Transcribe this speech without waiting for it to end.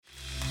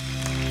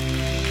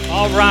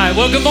All right.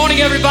 Well, good morning,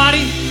 everybody.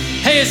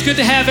 Hey, it's good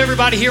to have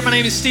everybody here. My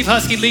name is Steve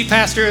Husky, lead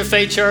pastor at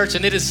Faith Church,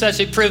 and it is such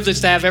a privilege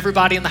to have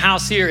everybody in the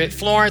house here at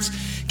Florence.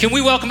 Can we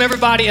welcome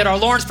everybody at our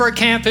Lawrenceburg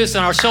campus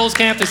and our Shoals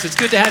campus? It's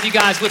good to have you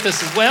guys with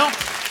us as well.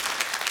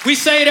 We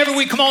say it every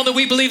week, come on, that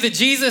we believe that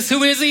Jesus,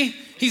 who is he?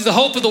 He's the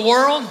hope of the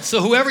world. So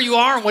whoever you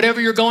are and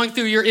whatever you're going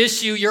through, your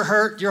issue, your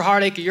hurt, your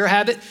heartache, or your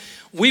habit,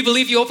 we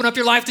believe you open up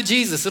your life to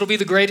Jesus. It'll be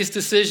the greatest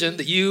decision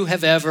that you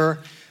have ever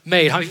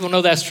made. How many people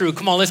know that's true?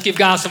 Come on, let's give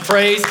God some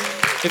praise.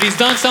 If he's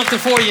done something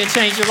for you and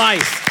changed your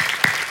life.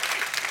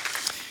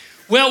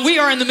 Well, we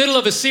are in the middle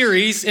of a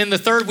series, in the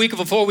third week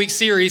of a 4-week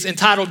series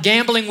entitled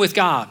Gambling with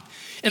God.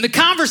 And the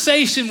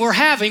conversation we're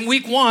having,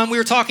 week one, we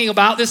were talking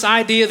about this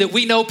idea that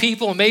we know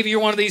people, and maybe you're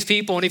one of these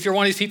people, and if you're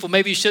one of these people,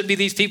 maybe you shouldn't be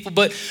these people,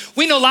 but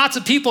we know lots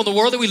of people in the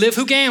world that we live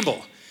who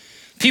gamble.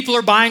 People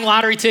are buying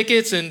lottery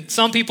tickets, and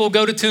some people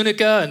go to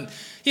Tunica,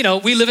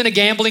 and we live in a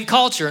gambling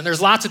culture, and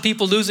there's lots of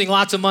people losing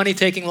lots of money,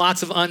 taking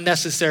lots of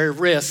unnecessary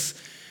risks.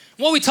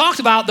 What we talked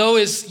about, though,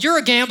 is you're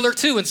a gambler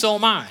too, and so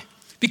am I,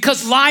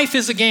 because life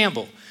is a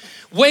gamble.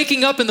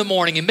 Waking up in the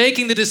morning and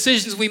making the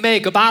decisions we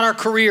make about our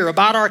career,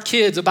 about our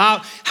kids,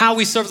 about how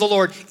we serve the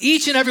Lord,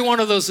 each and every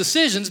one of those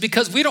decisions,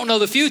 because we don't know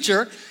the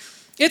future,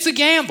 it's a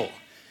gamble.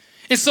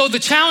 And so the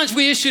challenge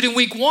we issued in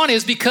week one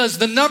is because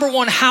the number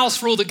one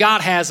house rule that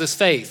God has is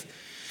faith.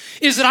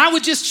 Is that I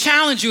would just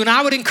challenge you and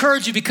I would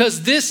encourage you,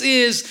 because this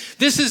is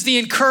the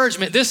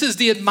encouragement, this is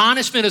the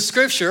admonishment of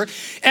Scripture.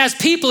 As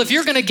people, if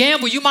you're gonna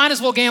gamble, you might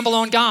as well gamble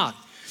on God.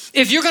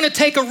 If you're gonna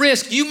take a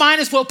risk, you might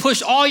as well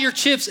push all your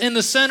chips in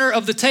the center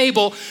of the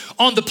table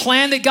on the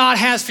plan that God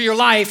has for your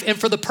life and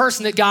for the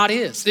person that God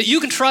is. That you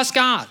can trust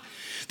God,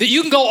 that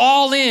you can go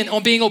all in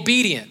on being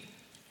obedient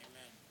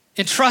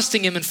and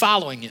trusting him and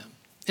following him.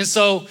 And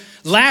so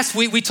last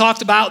week we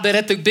talked about that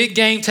at the big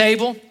game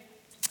table,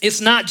 it's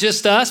not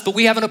just us, but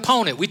we have an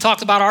opponent. We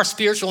talked about our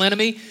spiritual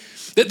enemy,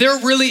 that there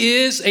really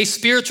is a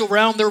spiritual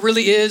realm. There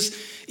really is,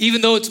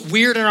 even though it's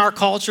weird in our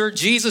culture,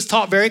 Jesus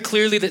taught very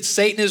clearly that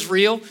Satan is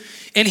real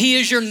and he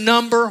is your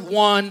number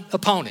one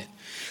opponent.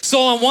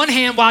 So on one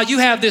hand, while you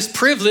have this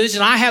privilege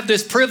and I have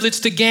this privilege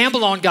to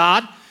gamble on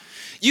God,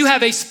 you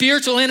have a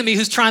spiritual enemy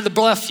who's trying to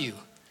bluff you,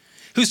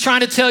 who's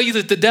trying to tell you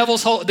that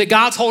that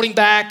God's holding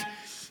back,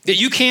 that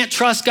you can't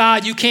trust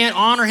God, you can't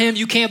honor him,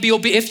 you can't be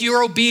obedient. If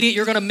you're obedient,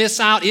 you're gonna miss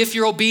out. If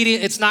you're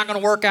obedient, it's not gonna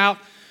work out.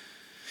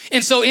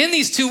 And so in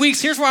these 2 weeks,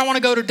 here's where I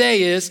wanna go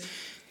today is,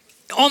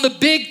 on the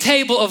big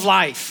table of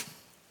life.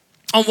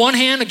 On one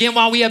hand, again,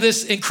 while we have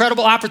this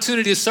incredible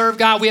opportunity to serve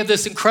God, we have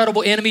this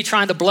incredible enemy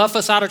trying to bluff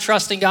us out of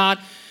trusting God.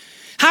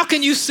 How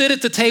can you sit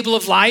at the table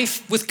of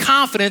life with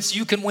confidence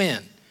you can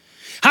win?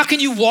 How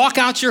can you walk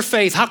out your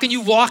faith? How can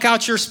you walk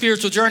out your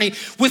spiritual journey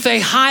with a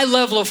high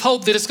level of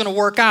hope that it's gonna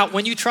work out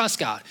when you trust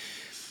God?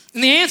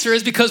 And the answer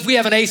is because we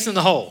have an ace in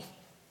the hole.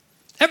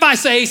 Everybody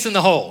say ace in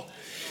the hole.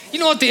 You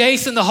know what the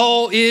ace in the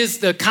hole is,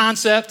 the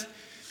concept?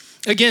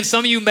 Again,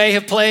 some of you may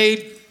have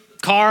played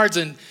cards,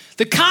 and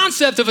the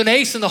concept of an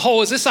ace in the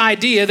hole is this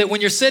idea that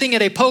when you're sitting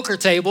at a poker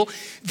table,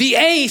 the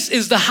ace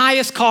is the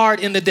highest card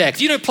in the deck.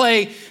 If you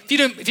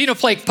didn't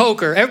play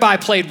poker,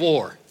 everybody played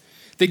war,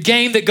 the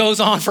game that goes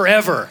on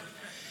forever.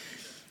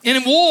 And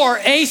in war,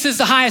 ace is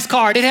the highest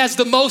card. It has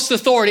the most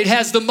authority. It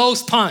has the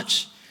most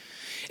punch.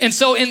 And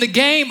so in the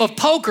game of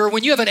poker,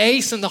 when you have an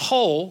ace in the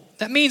hole,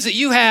 that means that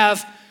you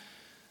have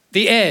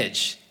the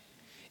edge.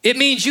 It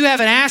means you have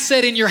an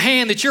asset in your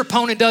hand that your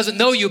opponent doesn't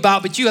know you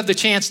about, but you have the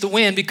chance to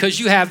win because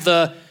you have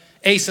the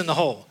ace in the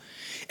hole.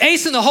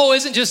 Ace in the hole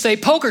isn't just a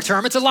poker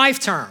term, it's a life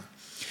term.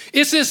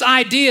 It's this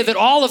idea that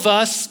all of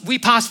us, we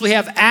possibly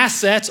have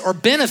assets or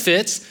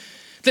benefits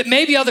that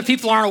maybe other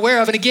people aren't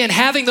aware of. And again,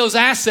 having those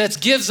assets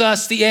gives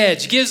us the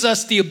edge, gives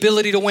us the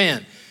ability to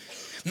win.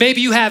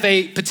 Maybe you have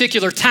a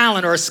particular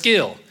talent or a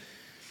skill.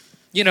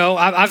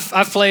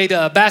 I've played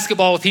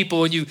basketball with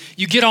people, and you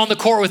get on the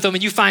court with them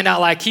and you find out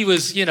like he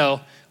was,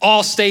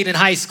 all state in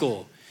high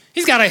school.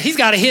 He's got a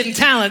hidden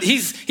talent.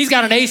 He's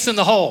got an ace in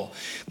the hole.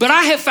 But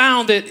I have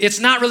found that it's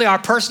not really our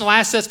personal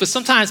assets, but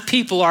sometimes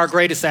people are our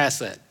greatest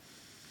asset,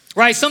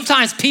 right?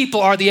 Sometimes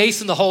people are the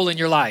ace in the hole in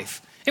your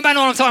life. Anybody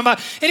know what I'm talking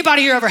about?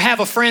 Anybody here ever have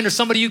a friend or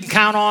somebody you can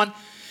count on?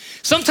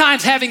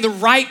 Sometimes having the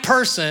right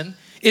person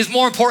is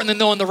more important than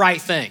knowing the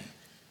right thing.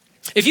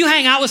 If you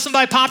hang out with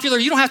somebody popular,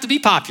 you don't have to be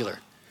popular.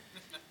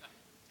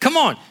 Come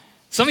on.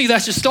 Some of you,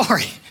 that's your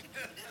story.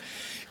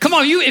 Come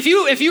on,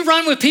 if you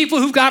run with people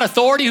who've got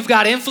authority, who've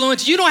got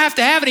influence, you don't have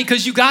to have any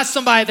because you got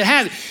somebody that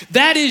has it.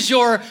 That is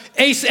your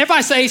ace.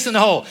 Everybody say ace in the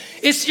hole.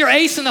 It's your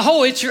ace in the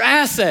hole. It's your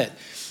asset.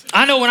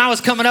 I know when I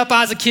was coming up,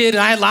 I was a kid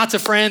and I had lots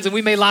of friends and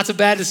we made lots of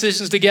bad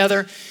decisions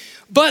together.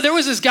 But there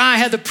was this guy I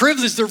had the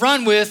privilege to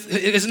run with.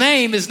 His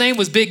name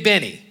was Big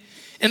Benny.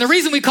 And the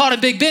reason we called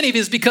him Big Benny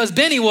is because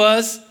Benny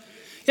was,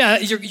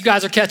 you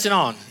guys are catching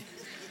on.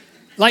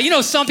 Like,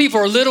 some people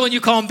are little and you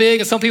call them big,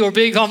 and some people are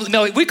big.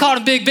 No, we called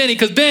him Big Benny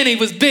because Benny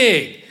was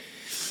big.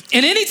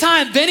 And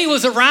anytime Benny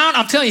was around,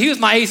 I'm telling you, he was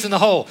my ace in the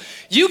hole.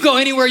 You go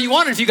anywhere you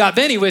wanted if you got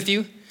Benny with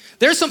you.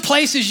 There's some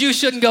places you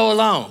shouldn't go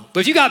alone.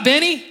 But if you got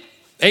Benny,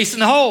 ace in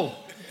the hole.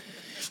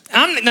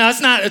 Now,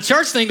 it's not a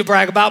church thing to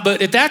brag about,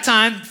 but at that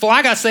time, before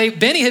I got saved,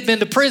 Benny had been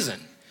to prison.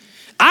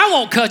 I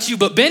won't cut you,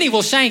 but Benny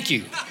will shank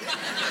you.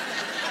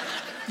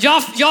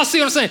 Y'all see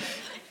what I'm saying?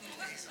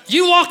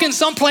 You walk in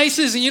some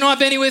places and you don't have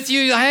Benny with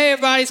you. You're like, hey,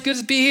 everybody, it's good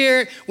to be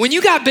here. When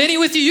you got Benny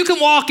with you, you can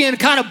walk in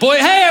kind of,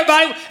 hey,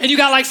 everybody, and you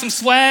got like some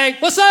swag.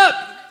 What's up?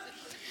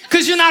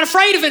 Because you're not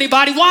afraid of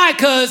anybody. Why?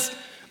 Because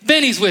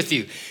Benny's with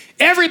you.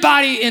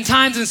 Everybody in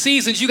times and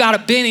seasons, you got a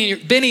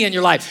Benny in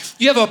your life.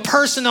 You have a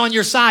person on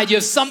your side. You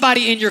have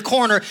somebody in your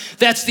corner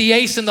that's the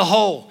ace in the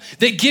hole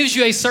that gives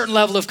you a certain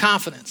level of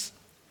confidence.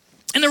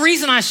 And the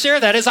reason I share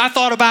that is I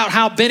thought about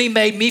how Benny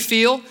made me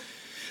feel,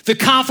 the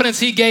confidence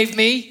he gave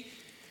me.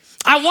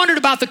 I wondered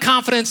about the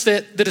confidence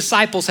that the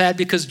disciples had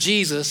because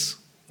Jesus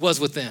was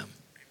with them.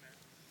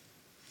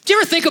 Do you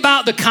ever think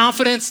about the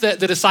confidence that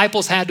the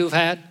disciples had to have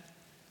had?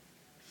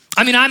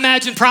 I mean, I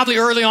imagine probably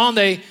early on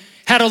they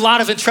had a lot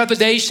of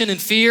intrepidation and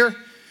fear.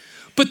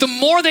 But the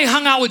more they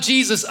hung out with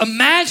Jesus,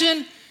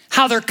 imagine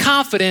how their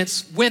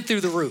confidence went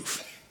through the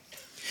roof.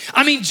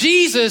 I mean,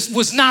 Jesus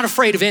was not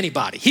afraid of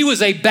anybody. He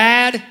was a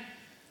bad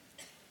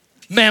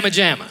mamma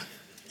jamma.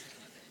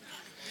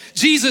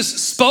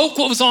 Jesus spoke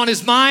what was on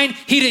his mind.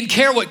 He didn't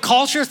care what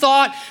culture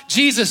thought.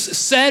 Jesus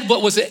said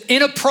what was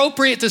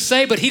inappropriate to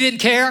say, but he didn't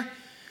care.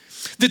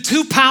 The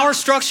two power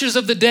structures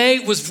of the day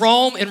was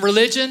Rome and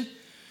religion.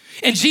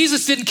 And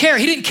Jesus didn't care.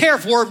 He didn't care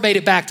if word made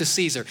it back to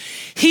Caesar.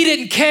 He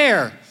didn't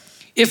care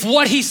if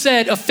what he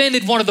said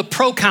offended one of the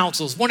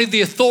proconsuls, one of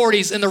the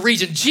authorities in the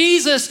region.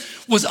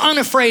 Jesus was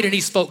unafraid and he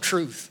spoke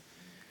truth.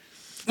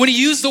 When he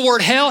used the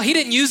word hell, he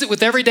didn't use it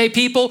with everyday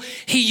people.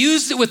 He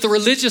used it with the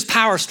religious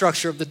power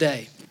structure of the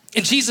day.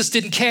 And Jesus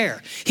didn't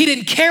care. He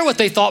didn't care what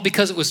they thought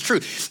because it was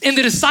true. And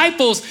the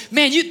disciples,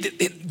 man,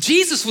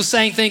 Jesus was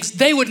saying things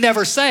they would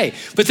never say,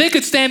 but they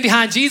could stand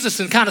behind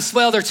Jesus and kind of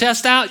swell their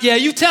chest out. Yeah,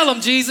 you tell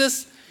them,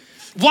 Jesus.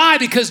 Why?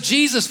 Because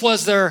Jesus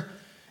was their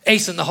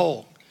ace in the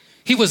hole.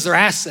 He was their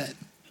asset.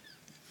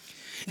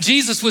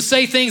 Jesus would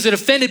say things that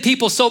offended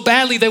people so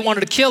badly they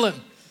wanted to kill him.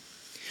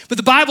 But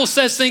the Bible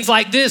says things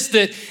like this,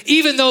 that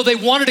even though they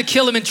wanted to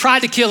kill him and tried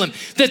to kill him,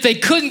 that they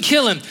couldn't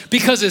kill him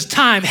because his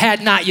time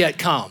had not yet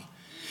come.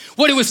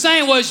 What he was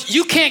saying was,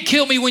 you can't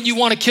kill me when you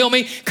want to kill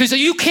me because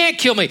you can't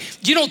kill me.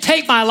 You don't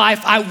take my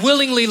life. I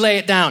willingly lay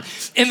it down.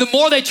 And the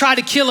more they tried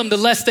to kill him, the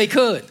less they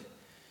could.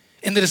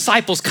 And the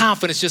disciples'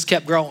 confidence just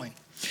kept growing.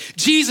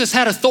 Jesus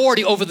had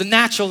authority over the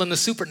natural and the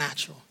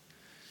supernatural.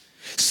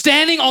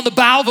 Standing on the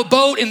bow of a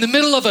boat in the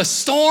middle of a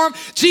storm,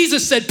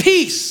 Jesus said,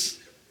 peace.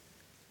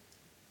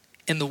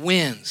 And the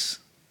winds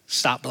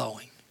stopped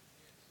blowing.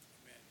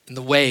 And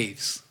the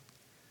waves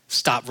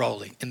stopped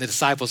rolling. And the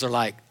disciples are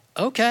like,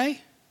 okay.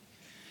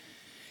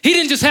 He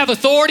didn't just have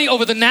authority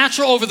over the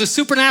natural, over the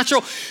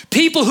supernatural.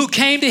 People who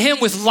came to him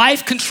with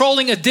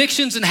life-controlling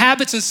addictions and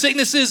habits and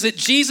sicknesses that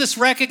Jesus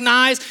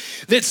recognized,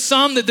 that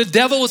the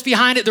devil was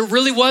behind it, there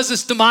really was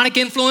this demonic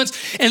influence.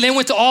 And they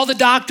went to all the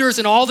doctors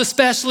and all the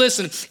specialists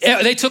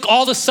and they took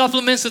all the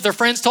supplements that their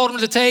friends told them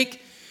to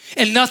take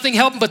and nothing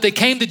helped them, but they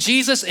came to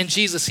Jesus and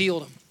Jesus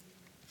healed them.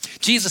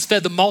 Jesus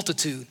fed the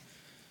multitude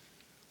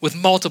with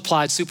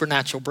multiplied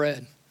supernatural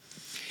bread.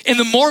 And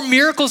the more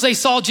miracles they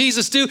saw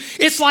Jesus do,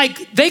 it's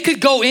like they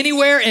could go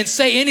anywhere and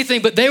say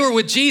anything, but they were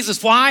with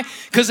Jesus. Why?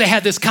 Because they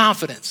had this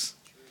confidence.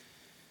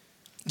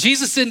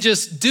 Jesus didn't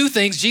just do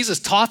things, Jesus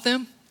taught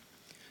them.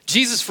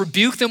 Jesus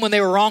rebuked them when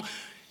they were wrong.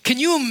 Can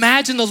you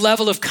imagine the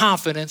level of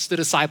confidence the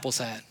disciples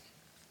had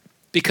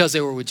because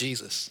they were with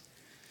Jesus?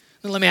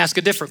 Then let me ask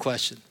a different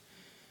question.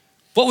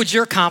 What would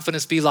your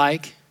confidence be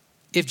like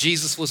if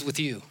Jesus was with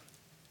you?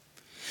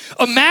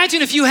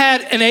 Imagine if you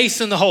had an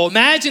ace in the hole.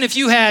 Imagine if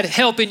you had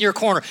help in your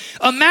corner.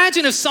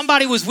 Imagine if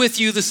somebody was with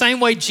you the same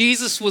way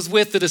Jesus was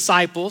with the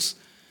disciples,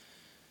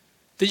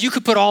 that you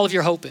could put all of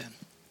your hope in.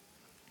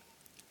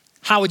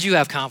 How would you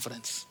have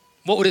confidence?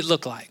 What would it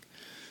look like?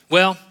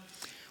 Well,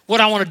 what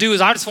I want to do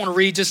is I just want to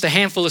read just a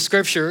handful of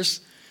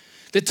scriptures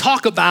that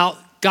talk about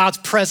God's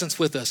presence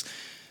with us.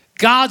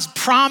 God's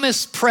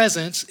promised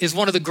presence is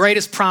one of the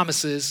greatest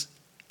promises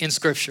in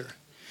Scripture.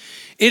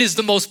 It is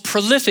the most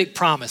prolific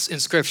promise in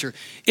Scripture.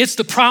 It's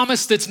the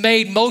promise that's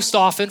made most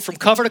often from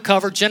cover to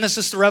cover,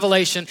 Genesis to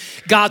Revelation.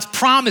 God's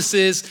promise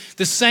is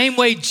the same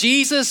way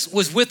Jesus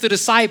was with the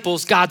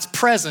disciples, God's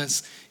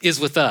presence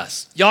is with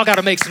us. Y'all got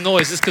to make some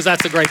noise just because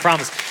that's a great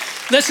promise.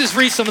 Let's just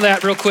read some of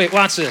that real quick.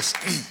 Watch this.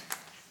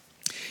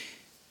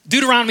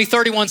 Deuteronomy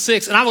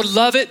 31:6, and I would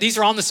love it. These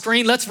are on the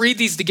screen. Let's read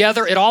these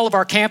together at all of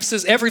our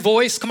campuses. Every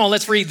voice. Come on,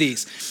 let's read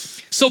these.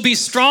 So be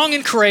strong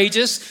and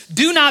courageous.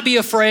 Do not be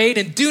afraid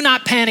and do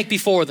not panic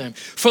before them.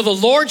 For the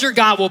Lord your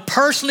God will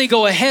personally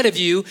go ahead of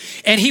you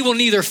and he will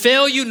neither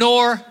fail you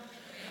nor,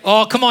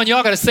 oh, come on,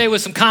 y'all got to say it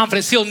with some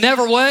confidence. He'll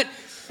never what?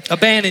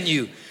 Abandon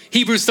you.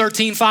 Hebrews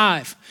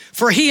 13:5.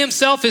 For he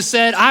himself has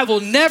said, I will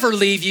never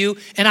leave you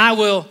and I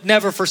will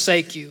never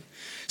forsake you.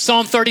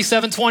 Psalm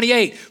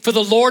 37:28. For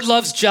the Lord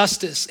loves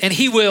justice and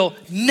he will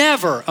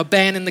never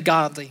abandon the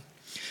godly.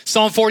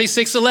 Psalm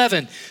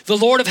 46:11. The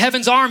Lord of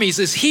heaven's armies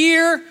is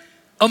here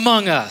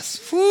among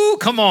us. Woo,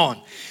 come on.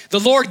 The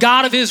Lord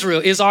God of Israel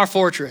is our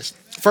fortress.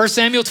 1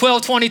 Samuel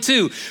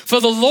 12:22. For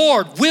the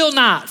Lord will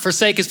not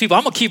forsake his people.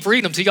 I'm going to keep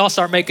reading them till y'all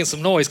start making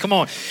some noise. Come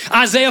on.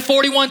 Isaiah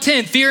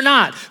 41:10. Fear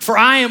not, for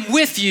I am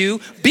with you.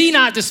 Be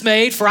not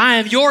dismayed, for I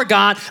am your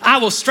God. I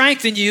will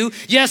strengthen you.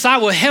 Yes, I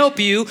will help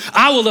you.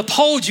 I will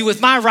uphold you with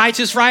my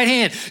righteous right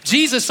hand.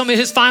 Jesus, some of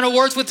his final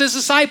words with his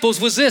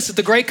disciples was this at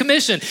the Great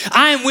Commission.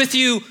 I am with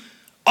you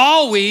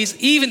always,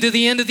 even to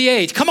the end of the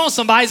age. Come on,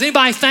 somebody. Is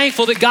anybody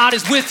thankful that God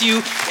is with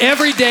you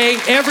every day,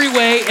 every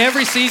way,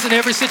 every season,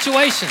 every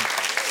situation?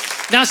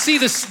 Now, see,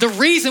 the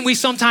reason we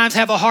sometimes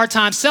have a hard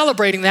time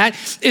celebrating that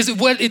is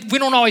we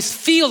don't always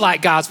feel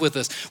like God's with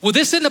us. Well,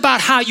 this isn't about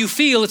how you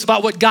feel. It's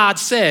about what God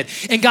said.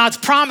 And God's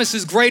promise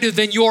is greater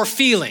than your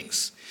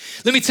feelings.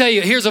 Let me tell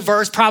you, here's a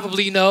verse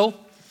probably you know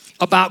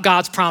about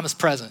God's promised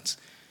presence.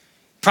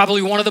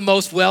 Probably one of the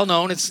most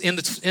well-known. It's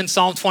in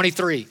Psalm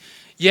 23.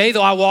 Yea,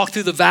 though I walk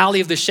through the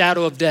valley of the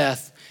shadow of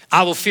death,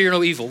 I will fear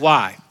no evil.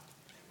 Why?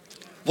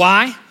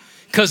 Why?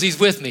 Because he's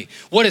with me.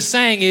 What it's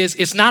saying is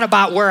it's not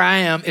about where I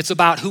am, it's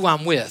about who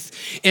I'm with.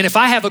 And if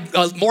I have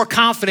a more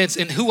confidence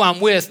in who I'm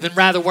with than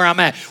rather where I'm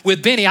at.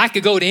 With Benny, I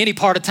could go to any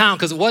part of town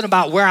because it wasn't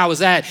about where I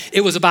was at,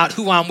 it was about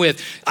who I'm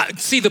with.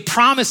 See, the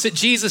promise that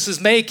Jesus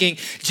is making,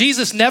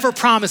 Jesus never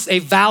promised a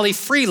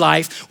valley-free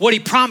life. What he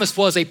promised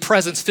was a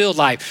presence-filled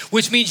life,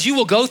 which means you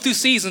will go through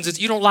seasons that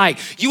you don't like.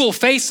 You will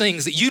face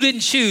things that you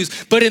didn't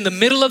choose, but in the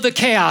middle of the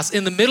chaos,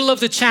 in the middle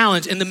of the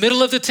challenge, in the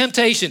middle of the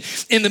temptation,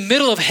 in the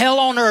middle of hell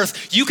on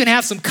earth, you can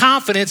have some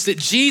confidence that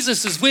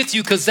Jesus is with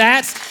you because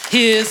that's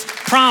his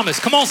promise.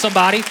 Come on,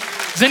 somebody.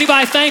 Is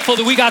anybody thankful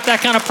that we got that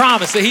kind of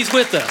promise, that he's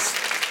with us?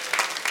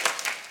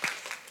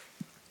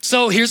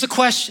 So here's a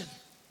question.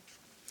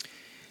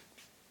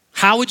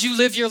 How would you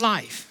live your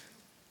life?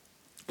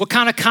 What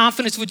kind of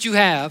confidence would you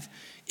have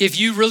if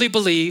you really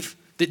believe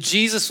that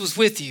Jesus was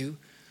with you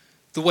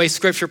the way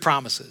Scripture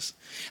promises?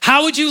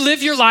 How would you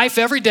live your life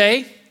every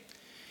day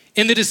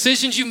in the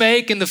decisions you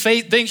make and the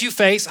things you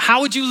face?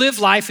 How would you live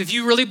life if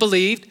you really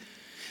believed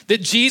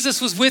that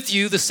Jesus was with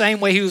you the same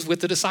way he was with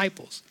the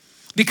disciples?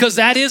 Because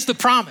that is the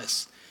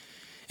promise.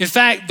 In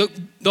fact,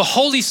 the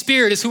Holy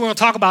Spirit is who we're going to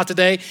talk about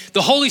today.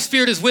 The Holy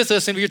Spirit is with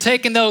us. And if you're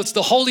taking notes,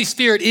 the Holy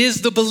Spirit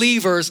is the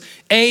believer's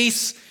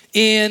ace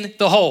in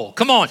the hole.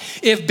 Come on.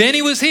 If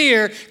Benny was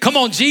here, come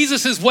on,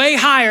 Jesus is way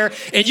higher,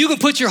 and you can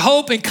put your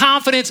hope and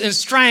confidence and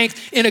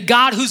strength in a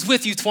God who's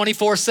with you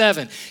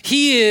 24/7.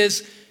 He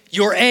is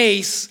your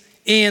ace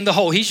in the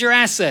hole. He's your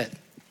asset.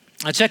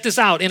 Now check this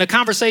out. In a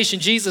conversation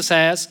Jesus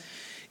has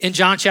in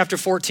John chapter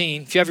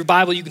 14. If you have your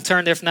Bible, you can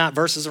turn there. If not,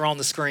 verses are on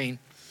the screen.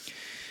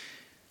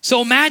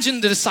 So imagine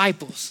the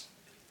disciples.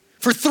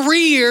 For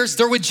 3 years,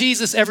 they're with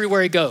Jesus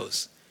everywhere he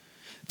goes.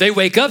 They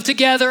wake up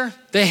together.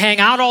 They hang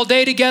out all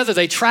day together.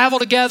 They travel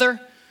together.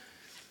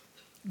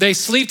 They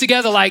sleep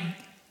together like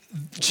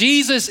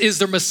Jesus is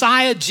their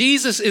Messiah.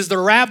 Jesus is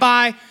their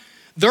rabbi.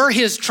 They're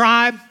his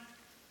tribe.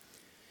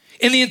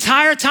 In the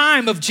entire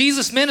time of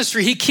Jesus'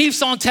 ministry, he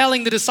keeps on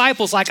telling the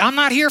disciples, like, I'm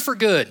not here for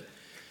good.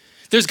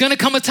 There's gonna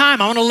come a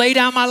time I'm gonna lay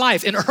down my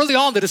life. And early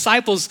on, the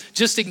disciples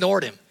just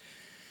ignored him.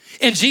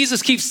 And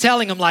Jesus keeps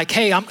telling them like,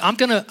 hey, I'm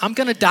gonna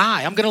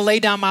die. I'm gonna lay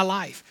down my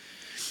life.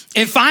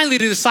 And finally,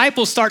 the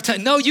disciples start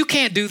telling, no, you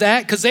can't do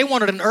that, because they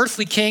wanted an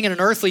earthly king and an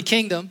earthly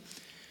kingdom.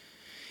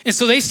 And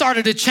so they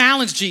started to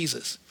challenge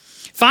Jesus.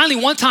 Finally,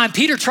 one time,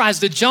 Peter tries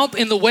to jump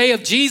in the way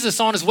of Jesus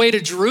on his way to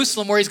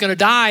Jerusalem where he's gonna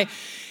die.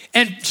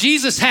 And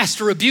Jesus has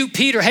to rebuke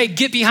Peter, hey,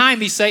 get behind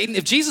me, Satan.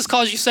 If Jesus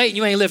calls you Satan,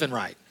 you ain't living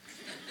right.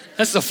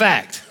 That's a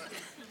fact.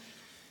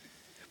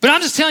 But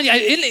I'm just telling you,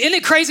 isn't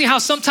it crazy how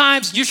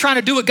sometimes you're trying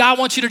to do what God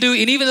wants you to do,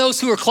 and even those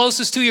who are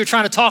closest to you are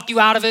trying to talk you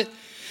out of it?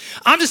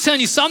 I'm just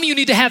telling you, some of you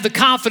need to have the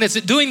confidence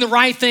that doing the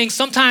right thing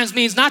sometimes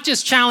means not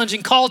just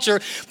challenging culture,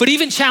 but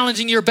even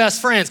challenging your best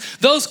friends.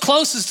 Those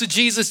closest to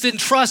Jesus didn't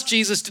trust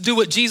Jesus to do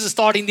what Jesus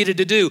thought he needed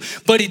to do,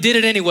 but he did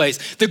it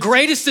anyways. The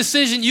greatest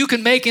decision you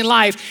can make in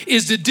life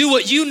is to do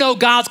what you know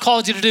God's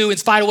called you to do in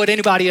spite of what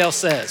anybody else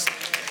says.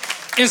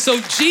 And so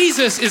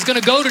Jesus is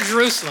gonna go to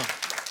Jerusalem.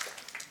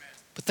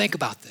 But think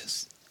about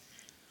this.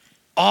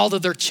 All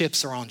of their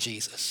chips are on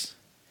Jesus.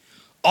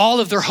 All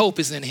of their hope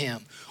is in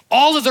him.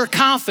 All of their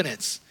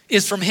confidence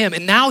is from him.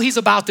 And now he's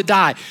about to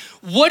die.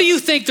 What do you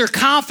think their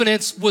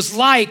confidence was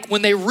like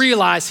when they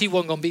realized he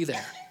wasn't gonna be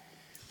there?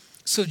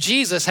 So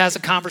Jesus has a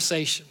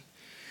conversation.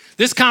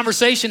 This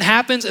conversation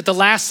happens at the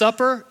Last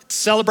Supper,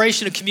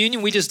 celebration of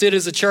communion we just did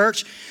as a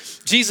church.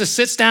 Jesus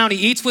sits down, he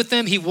eats with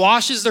them, he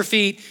washes their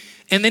feet,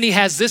 and then he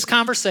has this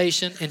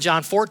conversation in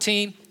John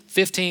 14,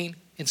 15,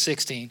 and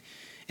 16.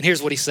 And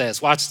here's what he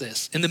says. Watch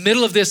this. In the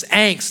middle of this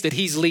angst that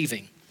he's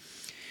leaving,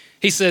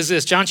 he says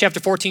this, John chapter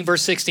 14,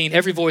 verse 16.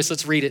 Every voice,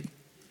 let's read it.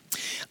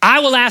 I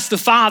will ask the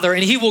Father,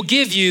 and he'll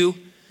give you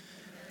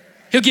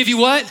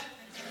what?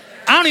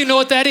 I don't even know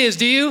what that is,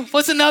 do you?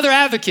 What's another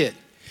advocate?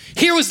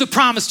 Here was the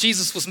promise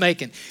Jesus was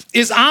making,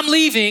 is I'm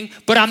leaving,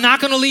 but I'm not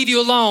gonna leave you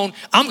alone.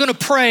 I'm gonna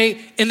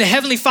pray, and the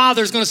Heavenly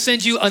Father is gonna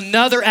send you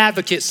another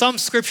advocate. Some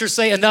scriptures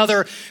say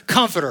another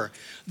comforter.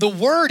 The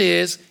word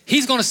is,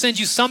 he's gonna send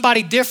you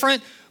somebody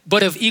different,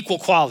 but of equal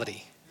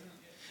quality.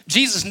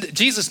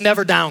 Jesus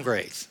never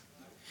downgrades.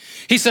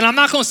 He said, I'm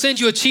not going to send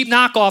you a cheap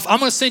knockoff. I'm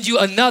going to send you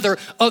another.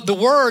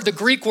 The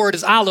Greek word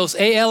is allos,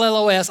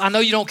 A-L-L-O-S. I know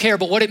you don't care,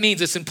 but what it means,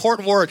 it's an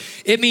important word.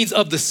 It means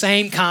of the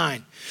same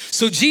kind.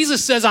 So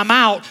Jesus says, I'm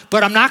out,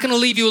 but I'm not going to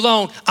leave you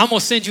alone. I'm going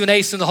to send you an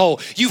ace in the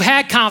hole. You've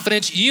had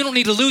confidence. You don't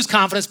need to lose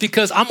confidence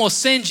because I'm going to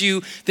send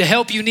you the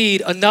help you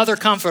need, another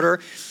comforter.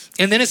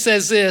 And then it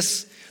says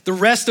this, the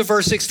rest of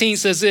verse 16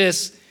 says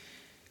this,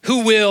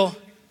 who will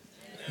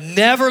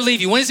never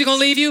leave you. When is he going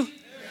to leave you?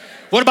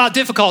 What about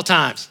difficult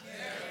times?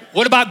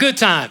 What about good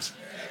times?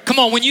 Come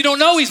on, when you don't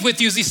know he's with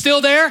you, is he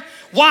still there?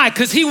 Why?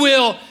 Because he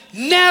will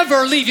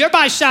never leave you.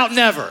 Everybody shout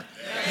never.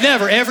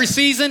 Never. Every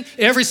season,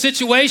 every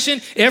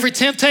situation, every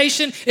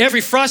temptation,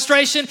 every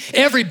frustration,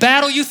 every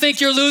battle you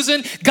think you're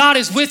losing, God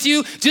is with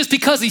you. Just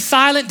because he's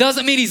silent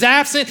doesn't mean he's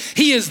absent.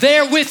 He is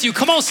there with you.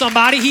 Come on,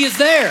 somebody. He is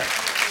there.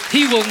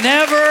 He will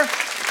never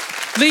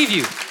leave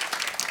you.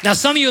 Now,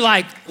 some of you are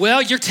like,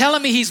 well, you're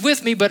telling me he's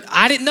with me, but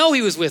I didn't know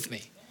he was with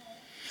me.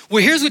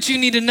 Well, here's what you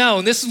need to know,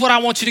 and this is what I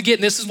want you to get,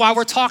 and this is why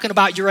we're talking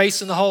about your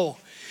ace in the hole,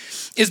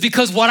 is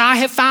because what I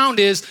have found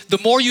is the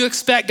more you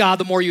expect God,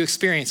 the more you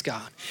experience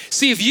God.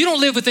 See, if you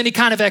don't live with any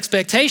kind of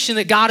expectation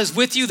that God is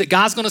with you, that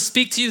God's gonna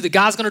speak to you, that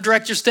God's gonna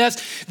direct your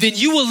steps, then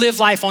you will live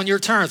life on your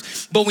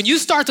terms. But when you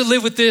start to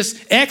live with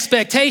this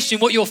expectation,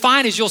 what you'll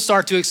find is you'll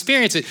start to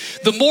experience it.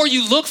 The more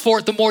you look for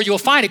it, the more you'll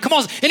find it. Come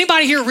on,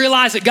 anybody here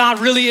realize that God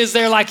really is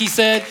there like he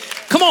said?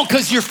 Come on,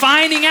 because you're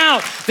finding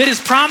out that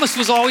his promise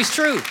was always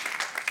true.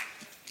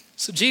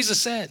 So Jesus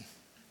said,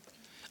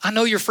 I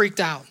know you're freaked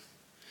out.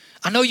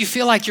 I know you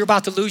feel like you're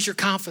about to lose your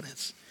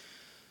confidence.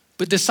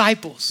 But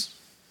disciples,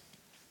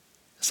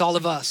 it's all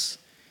of us.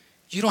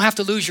 You don't have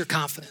to lose your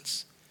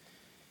confidence.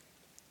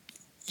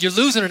 You're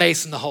losing an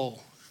ace in the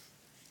hole,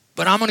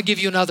 but I'm gonna give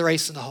you another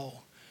ace in the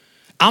hole.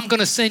 I'm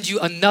gonna send you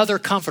another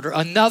comforter,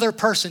 another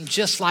person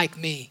just like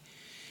me.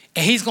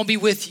 And he's gonna be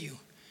with you.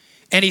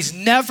 And he's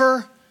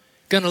never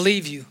gonna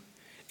leave you.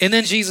 And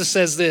then Jesus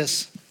says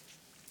this,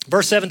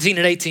 verse 17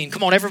 and 18.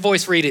 Come on, every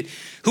voice read it.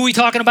 Who are we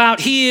talking about?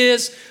 He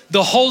is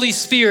the Holy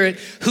Spirit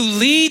who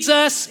leads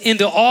us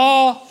into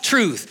all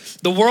truth.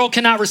 The world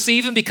cannot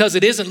receive him because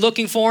it isn't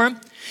looking for him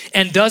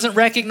and doesn't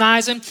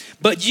recognize him.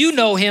 But you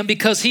know him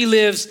because he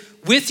lives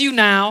with you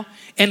now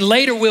and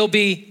later will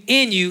be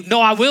in you. No,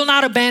 I will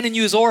not abandon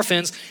you as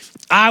orphans.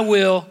 I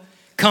will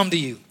come to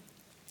you.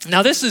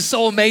 Now, this is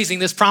so amazing,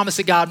 this promise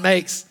that God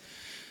makes.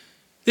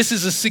 This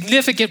is a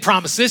significant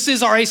promise. This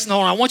is our ace in the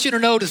hole. I want you to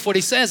notice what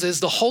he says is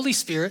the Holy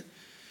Spirit,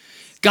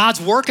 God's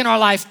work in our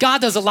life.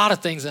 God does a lot of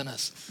things in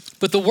us.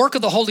 But the work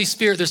of the Holy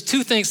Spirit, there's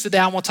two things today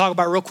I want to talk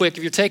about real quick.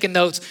 If you're taking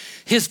notes,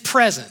 his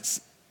presence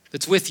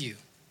that's with you.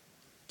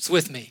 It's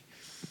with me.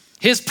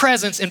 His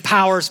presence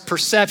empowers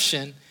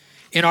perception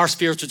in our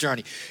spiritual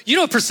journey. You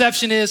know what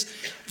perception is?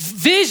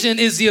 Vision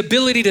is the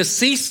ability to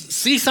see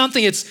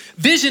something.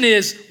 Vision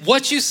is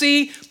what you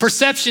see.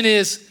 Perception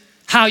is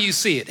how you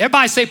see it.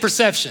 Everybody say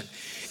perception.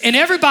 And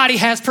everybody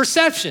has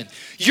perception.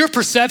 Your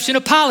perception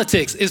of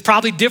politics is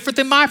probably different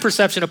than my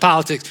perception of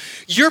politics.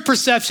 Your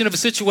perception of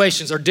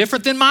situations are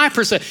different than my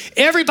perception.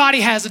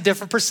 Everybody has a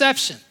different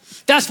perception.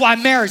 That's why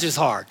marriage is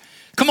hard.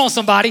 Come on,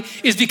 somebody.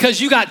 It's because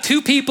you got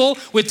two people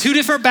with two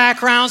different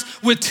backgrounds,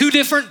 with two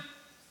different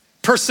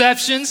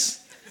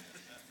perceptions,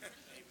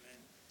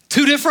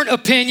 two different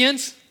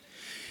opinions.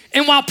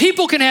 And while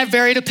people can have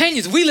varied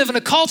opinions, we live in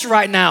a culture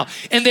right now,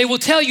 and they will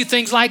tell you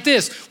things like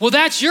this. Well,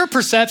 that's your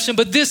perception,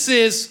 but this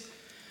is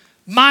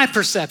my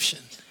perception.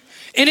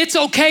 And it's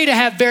okay to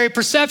have varied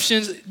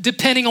perceptions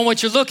depending on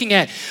what you're looking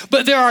at.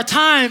 But there are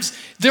times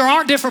there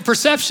aren't different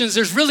perceptions.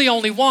 There's really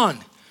only one.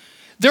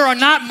 There are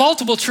not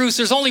multiple truths.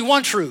 There's only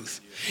one truth.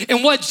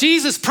 And what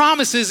Jesus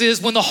promises is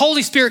when the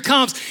Holy Spirit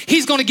comes,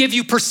 he's going to give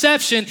you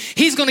perception.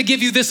 He's going to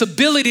give you this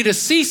ability to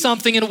see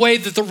something in a way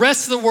that the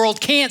rest of the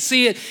world can't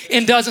see it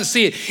and doesn't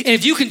see it. And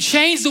if you can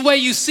change the way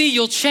you see,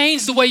 you'll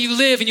change the way you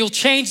live and you'll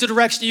change the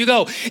direction you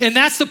go. And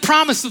that's the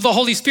promise of the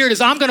Holy Spirit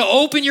is I'm going to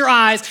open your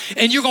eyes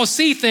and you're going to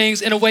see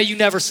things in a way you've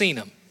never seen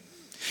them.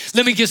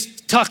 Let me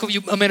just talk with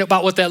you a minute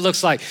about what that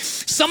looks like.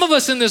 Some of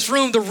us in this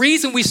room, the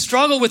reason we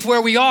struggle with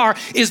where we are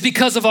is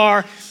because of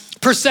our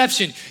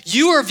perception.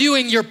 You are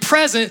viewing your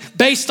present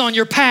based on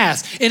your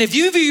past. And if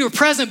you view your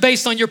present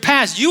based on your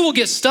past, you will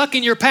get stuck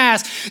in your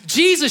past.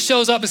 Jesus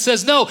shows up and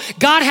says, no,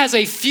 God has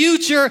a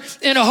future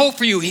and a hope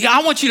for you.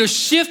 I want you to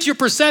shift your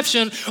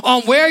perception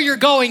on where you're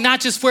going, not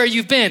just where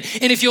you've been.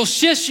 And if you'll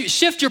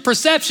shift your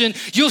perception,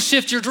 you'll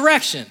shift your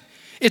direction.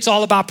 It's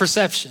all about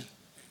perception.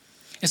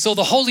 And so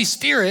the Holy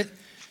Spirit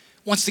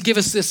wants to give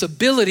us this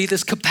ability,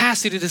 this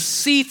capacity to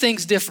see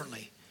things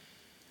differently,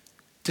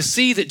 to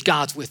see that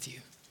God's with you.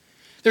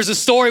 There's a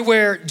story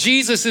where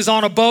Jesus is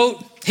on a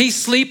boat, he's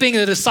sleeping,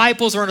 and the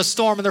disciples are in a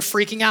storm and they're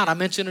freaking out. I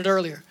mentioned it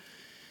earlier.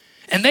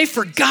 And they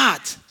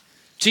forgot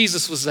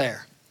Jesus was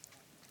there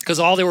because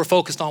all they were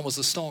focused on was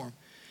the storm.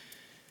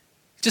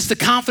 Just the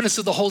confidence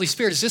of the Holy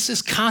Spirit is just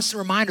this constant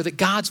reminder that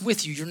God's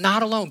with you. You're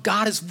not alone.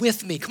 God is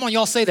with me. Come on,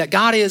 y'all say that.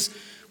 God is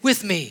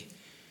with me.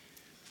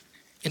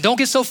 And don't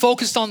get so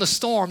focused on the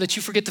storm that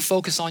you forget to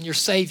focus on your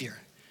Savior.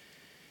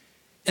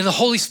 And the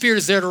Holy Spirit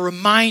is there to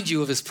remind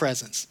you of his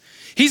presence.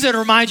 He's there to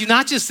remind you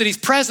not just that he's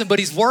present, but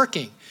he's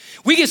working.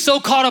 We get so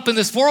caught up in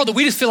this world that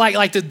we just feel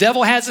like the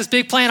devil has this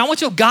big plan. I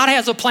want you to know God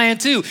has a plan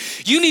too.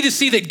 You need to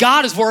see that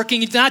God is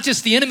working, not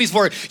just the enemy's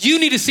work. You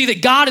need to see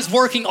that God is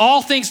working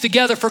all things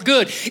together for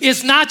good.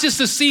 It's not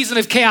just a season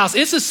of chaos.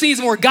 It's a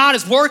season where God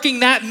is working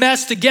that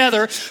mess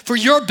together for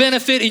your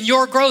benefit and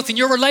your growth and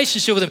your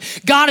relationship with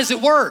him. God is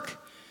at work.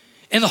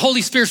 And the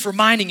Holy Spirit's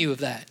reminding you of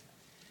that.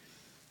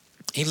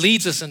 He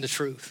leads us into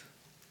truth.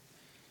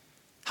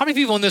 How many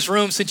people in this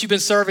room, since you've been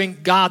serving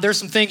God, there's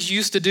some things you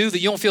used to do that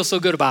you don't feel so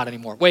good about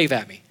anymore? Wave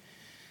at me.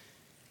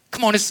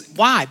 Come on,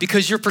 why?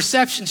 Because your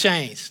perception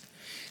changed.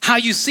 How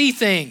you see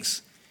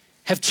things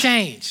have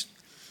changed.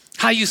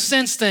 How you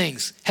sense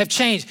things have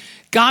changed.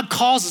 God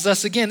causes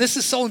us, again, this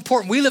is so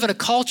important. We live in a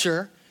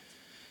culture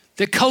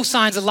that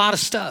cosigns a lot of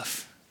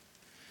stuff.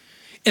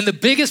 And the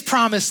biggest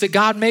promise that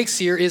God makes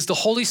here is the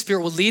Holy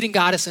Spirit will lead and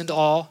guide us into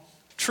all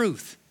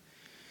truth.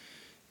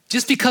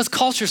 Just because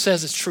culture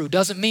says it's true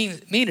doesn't mean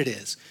it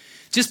is.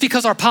 Just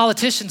because our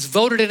politicians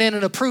voted it in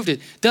and approved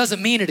it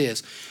doesn't mean it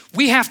is.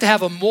 We have to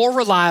have a more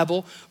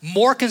reliable,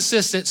 more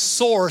consistent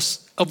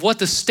source of what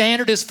the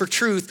standard is for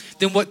truth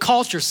than what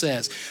culture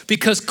says.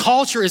 Because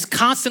culture is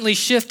constantly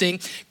shifting,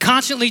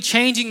 constantly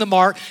changing the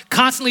mark,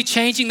 constantly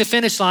changing the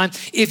finish line.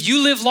 If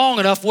you live long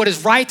enough, what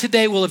is right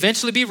today will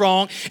eventually be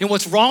wrong, and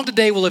what's wrong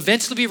today will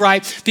eventually be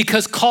right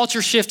because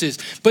culture shifts.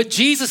 But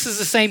Jesus is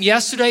the same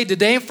yesterday,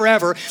 today, and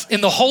forever,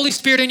 and the Holy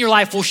Spirit in your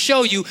life will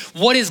show you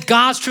what is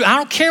God's truth. I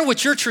don't care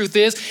what your truth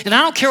is, and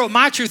I don't care what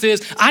my truth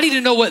is. I need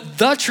to know what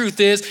the truth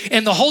is,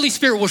 and the Holy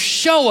Spirit will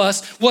show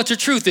us what the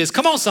truth is.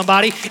 Come on,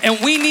 somebody, and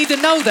we need to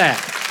know that.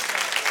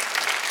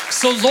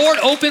 So Lord,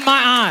 open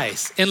my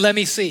eyes and let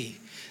me see.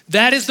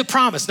 That is the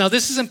promise. Now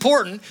this is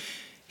important.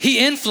 He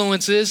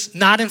influences,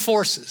 not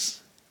enforces.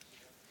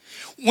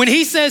 When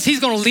he says he's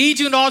going to lead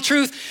you into all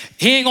truth,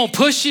 he ain't going to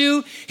push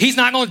you. He's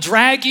not going to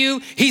drag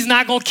you. He's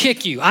not going to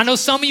kick you. I know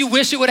some of you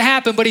wish it would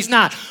happen, but he's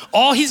not.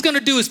 All he's going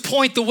to do is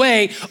point the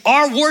way.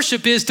 Our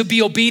worship is to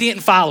be obedient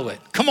and follow it.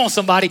 Come on,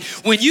 somebody.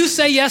 When you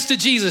say yes to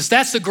Jesus,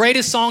 that's the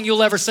greatest song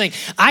you'll ever sing.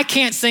 I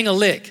can't sing a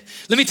lick.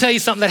 Let me tell you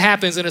something that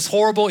happens, and it's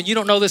horrible, and you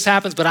don't know this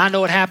happens, but I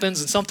know it happens,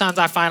 and sometimes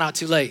I find out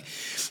too late.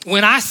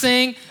 When I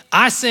sing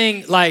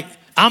like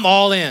I'm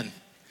all in.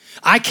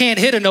 I can't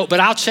hit a note, but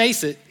I'll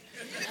chase it.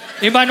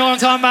 Anybody know what I'm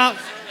talking about?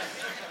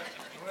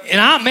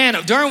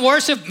 And during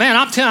worship,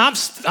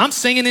 I'm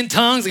singing in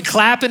tongues and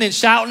clapping and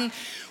shouting.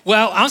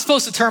 Well, I'm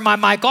supposed to turn my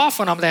mic off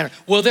when I'm there.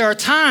 Well, there are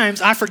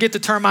times I forget to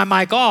turn my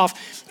mic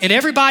off, and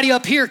everybody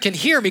up here can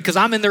hear me because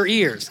I'm in their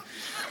ears.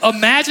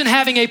 Imagine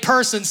having a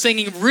person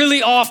singing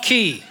really off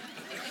key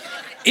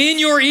in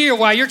your ear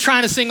while you're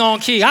trying to sing on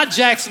key. I'd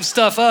jack some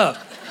stuff up.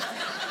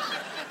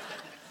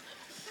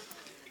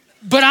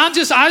 But I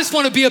just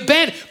want to be a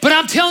band. But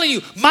I'm telling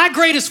you, my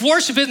greatest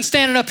worship isn't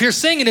standing up here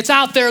singing, it's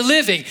out there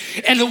living.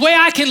 And the way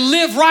I can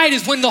live right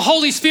is when the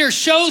Holy Spirit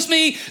shows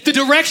me the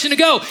direction to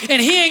go.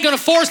 And he ain't going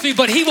to force me,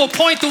 but he will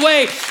point the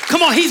way.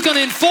 Come on, he's going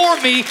to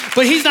inform me,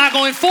 but he's not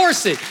going to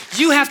enforce it.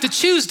 You have to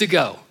choose to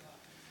go.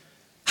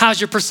 How's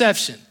your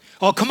perception?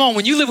 Oh, come on,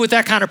 when you live with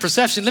that kind of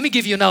perception, let me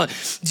give you another.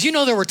 Do you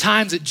know there were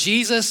times that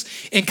Jesus,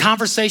 in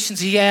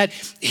conversations he had,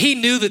 he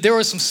knew that there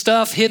was some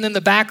stuff hidden in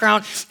the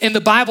background, and the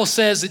Bible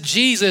says that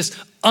Jesus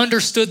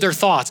understood their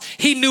thoughts.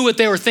 He knew what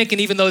they were thinking,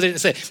 even though they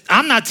didn't say it.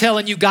 I'm not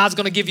telling you God's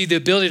gonna give you the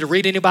ability to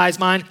read anybody's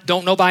mind.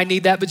 Don't nobody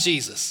need that but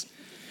Jesus.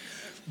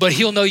 But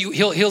he'll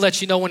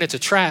let you know when it's a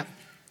trap.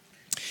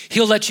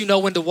 He'll let you know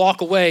when to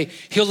walk away.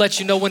 He'll let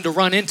you know when to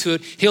run into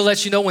it. He'll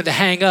let you know when to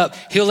hang up.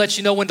 He'll let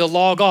you know when to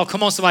log off.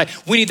 Come on, somebody.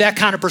 We need that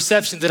kind of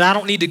perception that I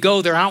don't need to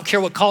go there. I don't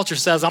care what culture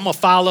says. I'm going to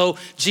follow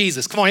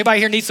Jesus. Come on, anybody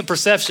here need some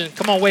perception?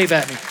 Come on, wave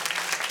at me.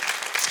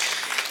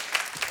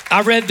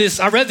 I read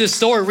this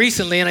story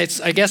recently, and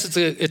I guess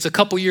it's a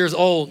couple years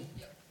old.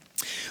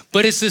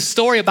 But it's this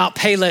story about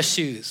Payless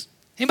shoes.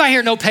 Anybody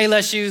here know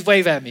Payless shoes?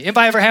 Wave at me.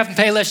 Anybody ever have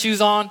Payless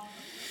shoes on?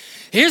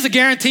 Here's a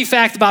guarantee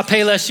fact about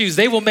Payless shoes.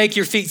 They will make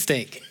your feet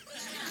stink.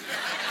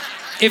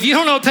 If you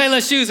don't know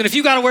Payless shoes, and if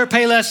you got to wear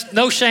Payless,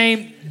 no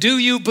shame, do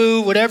you,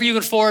 boo, whatever you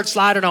can afford,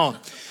 slide it on.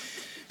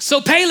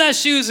 So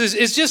Payless shoes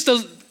is just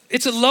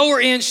it's a lower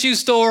end shoe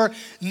store.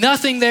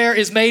 Nothing there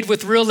is made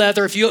with real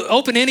leather. If you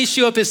open any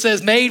shoe up, it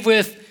says made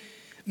with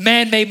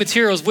man-made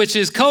materials, which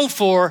is code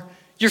for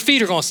your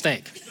feet are going to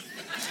stink.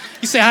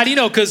 You say, how do you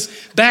know? Because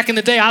back in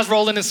the day, I was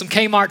rolling in some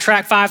Kmart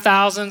Track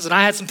 5000s, and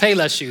I had some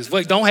Payless shoes.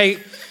 Wait, don't hate,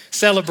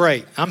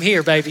 celebrate. I'm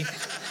here, baby.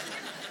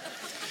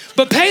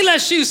 But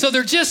Payless shoes, so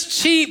they're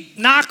just cheap,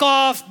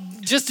 knockoff,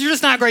 they're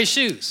just not great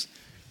shoes.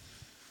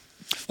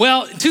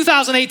 Well, in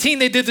 2018,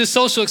 they did this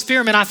social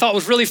experiment I thought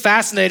was really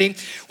fascinating.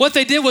 What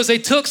they did was they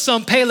took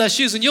some Payless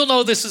shoes, and you'll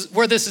know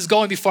where this is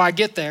going before I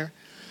get there.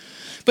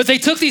 But they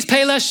took these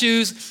Payless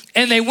shoes,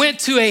 and they went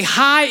to a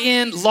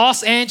high-end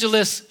Los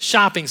Angeles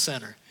shopping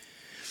center.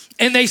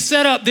 And they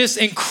set up this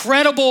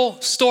incredible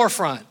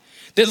storefront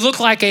that looked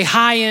like a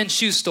high-end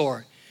shoe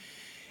store.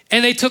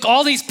 And they took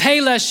all these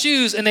Payless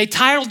shoes and they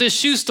titled this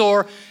shoe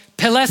store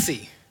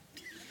Palessi.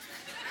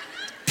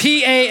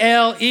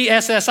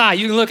 Palessi.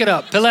 You can look it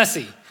up,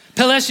 Palessi.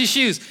 Palessi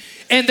shoes.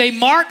 And they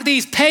marked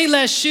these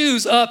Payless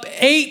shoes up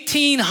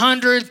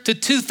 1,800 to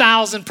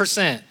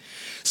 2,000%.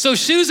 So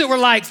shoes that were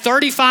like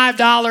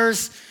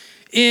 $35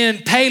 in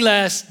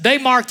Payless, they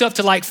marked up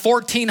to like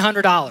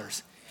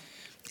 $1,400.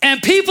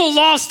 And people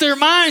lost their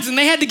minds and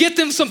they had to get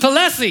them some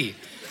Palessi.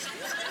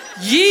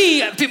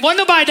 Wasn't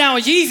nobody down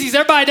with Yeezys,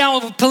 everybody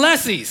down with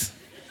Palessis.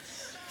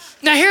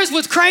 Now here's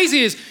what's crazy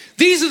is,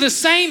 these are the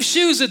same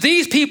shoes that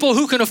these people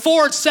who can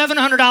afford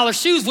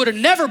 $700 shoes would have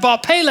never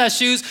bought Payless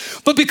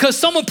shoes, but because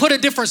someone put a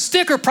different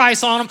sticker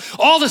price on them,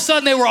 all of a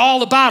sudden they were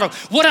all about them.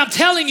 What I'm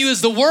telling you is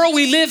the world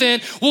we live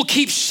in will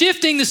keep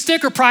shifting the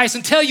sticker price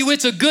and tell you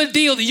it's a good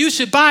deal, that you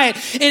should buy it.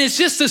 And it's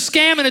just a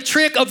scam and a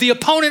trick of the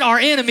opponent, our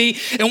enemy.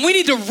 And we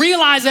need to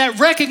realize that,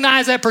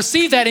 recognize that,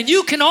 perceive that. And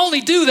you can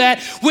only do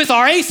that with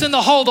our ace in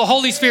the hole, the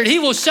Holy Spirit. He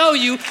will show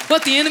you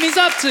what the enemy's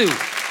up to.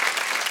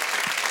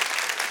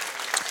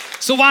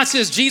 So watch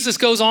this. Jesus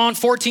goes on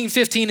 14,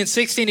 15, and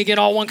 16, again,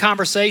 all one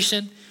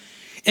conversation.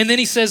 And then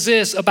he says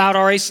this about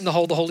our ace in the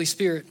hole, the Holy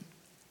Spirit.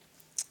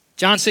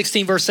 John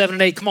 16, verse 7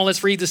 and 8. Come on,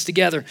 let's read this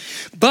together.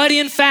 But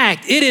in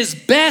fact, it is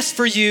best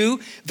for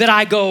you that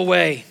I go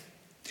away.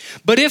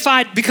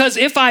 Because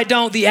if I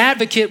don't, the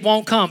advocate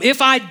won't come.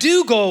 If I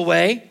do go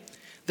away,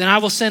 then I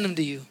will send him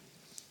to you.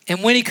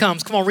 And when he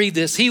comes, come on, read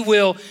this. He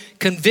will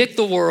convict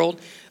the world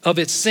of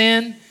its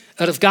sin,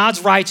 of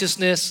God's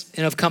righteousness,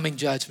 and of coming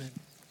judgment.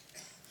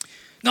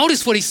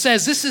 Notice what he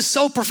says. This is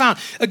so profound.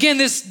 Again,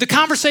 the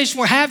conversation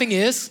we're having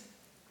is,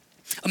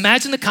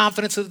 imagine the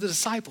confidence of the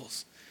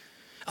disciples.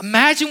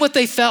 Imagine what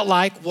they felt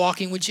like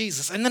walking with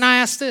Jesus. And then I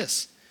ask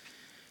this,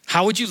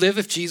 how would you live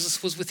if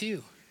Jesus was with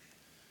you?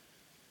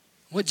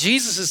 What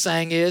Jesus is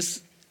saying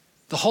is,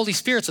 the Holy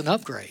Spirit's an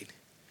upgrade.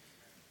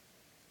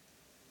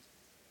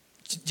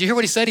 Do you hear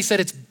what he said? He said,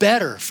 it's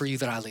better for you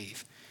that I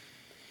leave.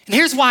 And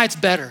here's why it's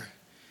better.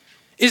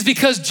 Is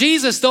because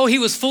Jesus, though he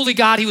was fully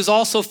God, he was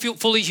also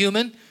fully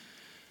human.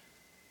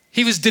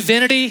 He was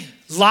divinity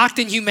locked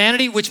in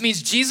humanity, which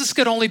means Jesus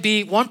could only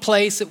be one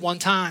place at one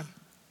time.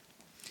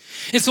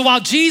 And so while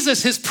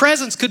Jesus, his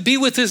presence could be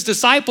with his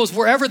disciples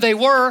wherever they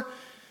were,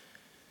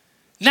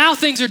 now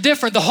things are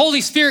different. The Holy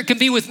Spirit can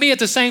be with me at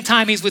the same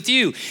time he's with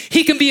you.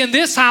 He can be in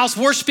this house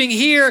worshiping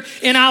here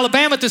in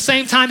Alabama at the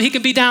same time he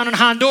can be down in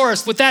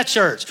Honduras with that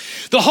church.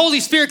 The Holy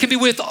Spirit can be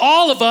with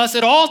all of us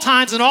at all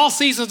times, in all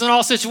seasons, in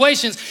all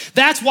situations.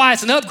 That's why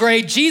it's an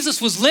upgrade.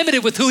 Jesus was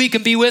limited with who he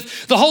can be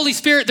with. The Holy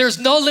Spirit, there's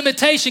no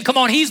limitation. Come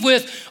on, he's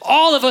with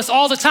all of us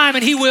all the time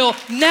and he will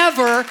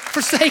never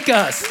forsake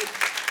us.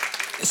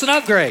 It's an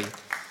upgrade.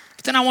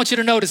 But then I want you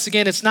to notice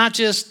again, it's not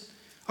just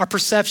our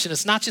perception.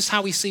 It's not just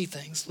how we see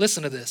things.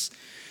 Listen to this.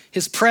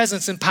 His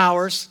presence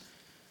empowers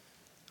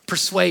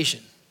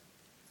persuasion.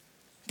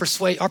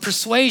 Our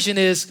persuasion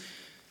is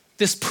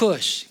this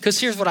push. Because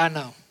here's what I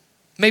know.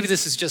 Maybe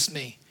this is just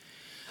me.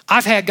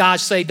 I've had God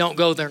say, don't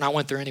go there, and I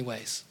went there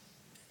anyways.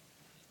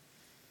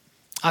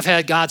 I've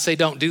had God say,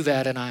 don't do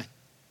that, and I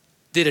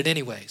did it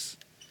anyways.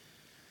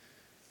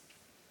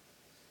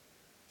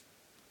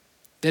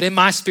 That in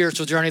my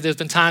spiritual journey, there's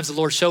been times the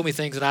Lord showed me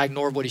things and I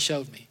ignored what he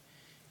showed me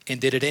and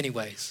did it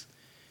anyways.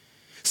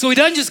 So he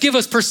doesn't just give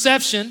us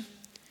perception,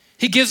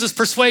 he gives us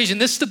persuasion.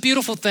 This is the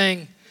beautiful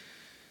thing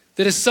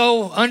that is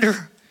so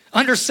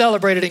under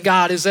celebrated in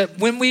God, is that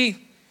when we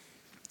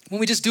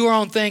just do our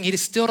own thing, he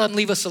still doesn't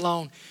leave us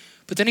alone,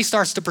 but then he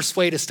starts to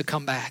persuade us to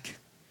come back.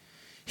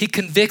 He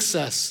convicts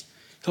us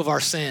of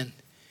our sin.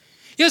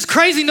 You know, it's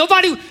crazy.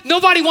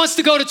 Nobody wants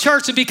to go to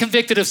church and be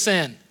convicted of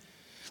sin.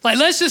 Like,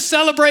 let's just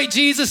celebrate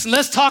Jesus and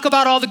let's talk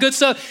about all the good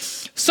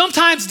stuff.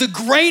 Sometimes the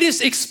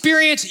greatest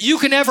experience you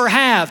can ever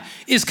have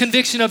is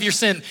conviction of your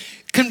sin.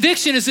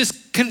 Conviction is this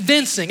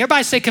convincing.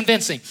 Everybody say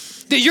convincing.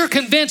 That you're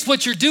convinced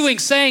what you're doing,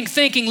 saying,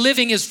 thinking,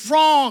 living is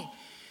wrong.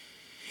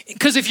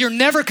 Because if you're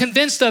never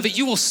convinced of it,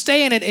 you will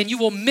stay in it and you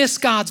will miss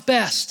God's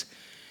best.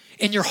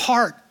 And your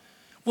heart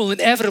will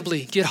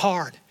inevitably get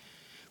hard.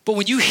 But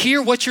when you hear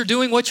what you're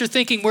doing, what you're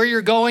thinking, where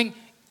you're going,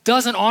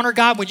 doesn't honor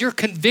God, when you're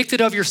convicted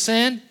of your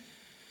sin,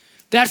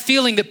 that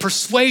feeling that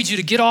persuades you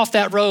to get off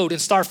that road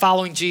and start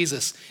following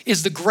Jesus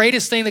is the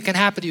greatest thing that can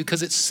happen to you,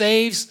 because it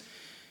saves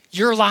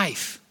your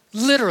life,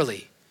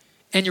 literally,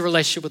 and your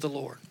relationship with the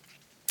Lord.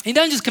 He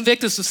doesn't just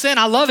convict us of sin.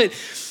 I love it.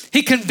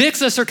 He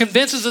convicts us or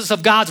convinces us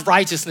of God's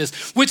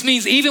righteousness, which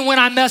means even when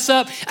I mess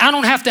up, I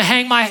don't have to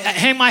hang my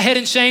head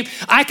in shame.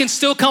 I can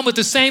still come with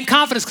the same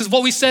confidence, because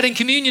what we said in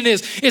communion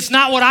is, it's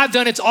not what I've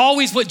done, it's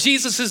always what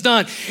Jesus has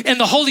done. And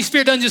the Holy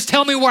Spirit doesn't just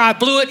tell me where I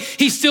blew it.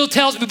 He still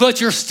tells me,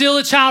 but you're still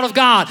a child of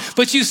God,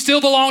 but you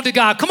still belong to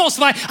God. Come on,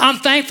 somebody. I'm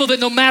thankful that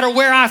no matter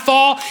where I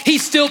fall, he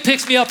still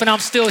picks me up and I'm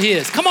still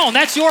his. Come on,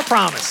 that's your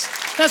promise.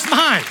 That's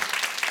mine.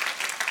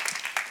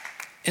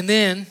 And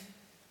then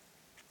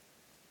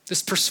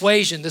this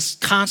persuasion, this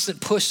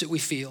constant push that we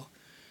feel,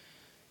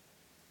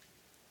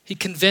 he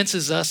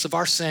convinces us of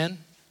our sin,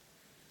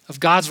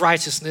 of God's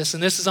righteousness,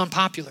 and this is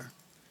unpopular,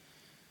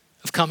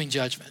 of coming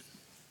judgment.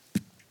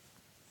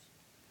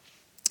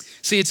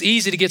 See, it's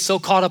easy to get so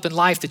caught up in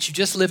life that you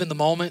just live in the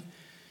moment.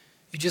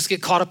 You just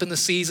get caught up in the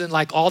season,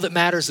 like all that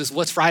matters is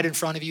what's right in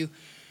front of you.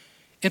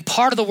 And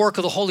part of the work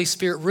of the Holy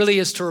Spirit really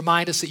is to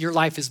remind us that your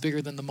life is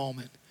bigger than the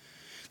moment.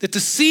 That the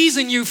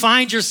season you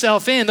find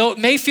yourself in, though it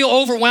may feel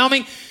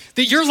overwhelming,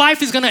 that your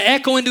life is going to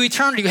echo into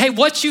eternity. Hey,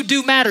 what you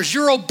do matters.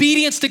 Your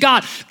obedience to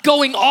God,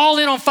 going all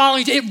in on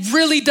following, it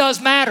really does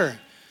matter.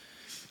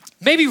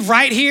 Maybe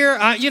right here,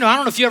 I don't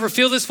know if you ever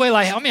feel this way.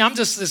 I'm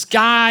just this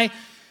guy.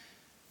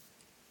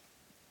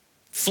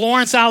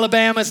 Florence,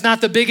 Alabama, it's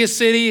not the biggest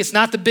city. It's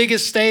not the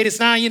biggest state. It's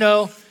not,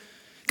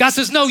 God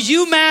says, no,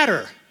 you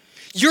matter.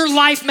 Your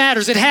life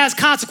matters. It has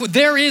consequence.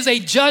 There is a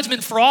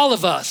judgment for all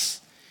of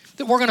us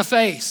that we're going to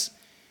face.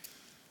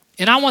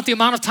 And I want the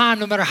amount of time,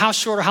 no matter how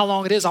short or how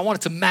long it is, I want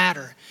it to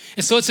matter.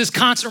 And so it's this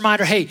constant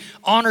reminder, hey,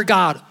 honor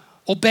God,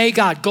 obey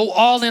God, go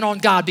all in on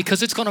God,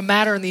 because it's going to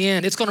matter in the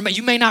end.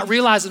 You may not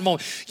realize in the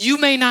moment. You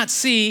may not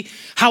see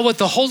how what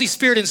the Holy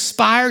Spirit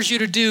inspires you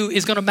to do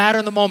is going to matter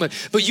in the moment,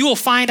 but you will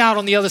find out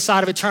on the other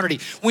side of eternity.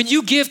 When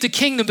you give to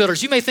Kingdom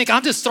Builders, you may think,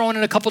 I'm just throwing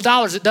in a couple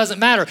dollars. It doesn't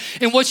matter.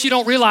 And what you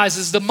don't realize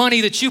is the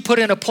money that you put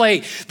in a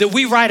plate, that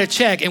we write a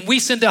check and we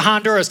send to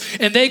Honduras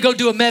and they go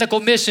do a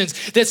medical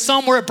missions, that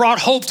somewhere it brought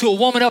hope to a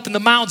woman up in the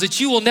mountains that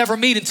you will never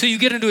meet until you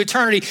get into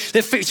eternity,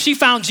 that she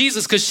found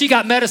Jesus because she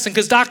got medicine,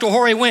 because Dr.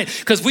 Jorge went,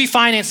 because we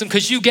financed him,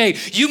 because you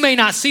gave. You may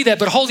not see that,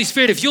 but Holy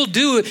Spirit, if you'll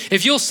do it,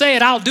 if you'll say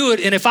it, I'll do it.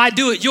 And if I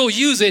do it, you'll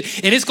use it,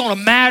 and it's going to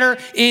matter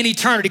in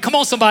eternity. Come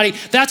on, somebody.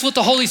 That's what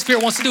the Holy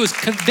Spirit wants to do, is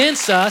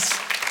convince us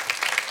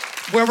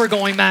where we're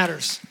going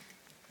matters.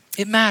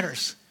 It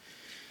matters.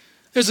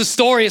 There's a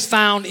story is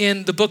found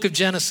in the book of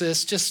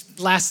Genesis, just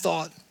last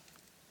thought.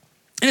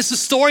 And it's the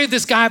story of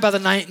this guy by the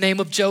name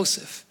of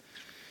Joseph.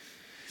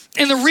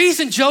 And the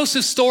reason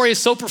Joseph's story is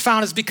so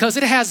profound is because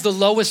it has the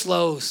lowest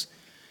lows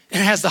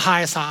and it has the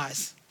highest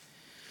highs.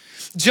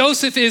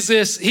 Joseph is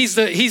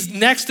he's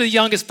next to the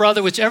youngest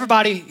brother, which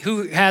everybody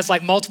who has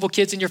like multiple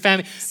kids in your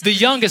family, the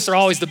youngest are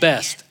always the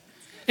best.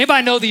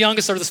 Anybody know the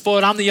youngest are the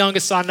spoiled? I'm the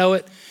youngest, so I know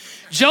it.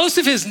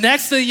 Joseph is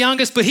next to the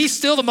youngest, but he's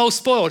still the most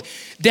spoiled.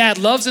 Dad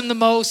loves him the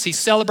most. He's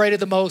celebrated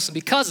the most. And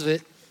because of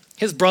it,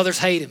 his brothers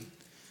hate him.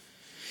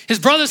 His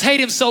brothers hate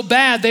him so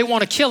bad, they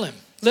want to kill him,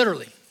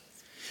 literally.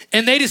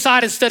 And they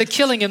decide instead of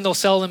killing him, they'll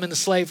sell him into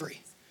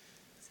slavery.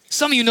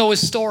 Some of you know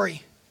his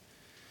story.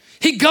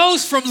 He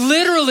goes from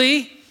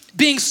literally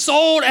being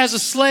sold as a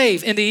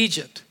slave into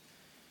Egypt.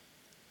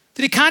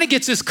 Then he kind of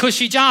gets this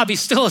cushy job.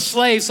 He's still a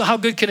slave, so how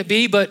good can it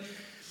be? But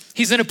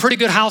he's in a pretty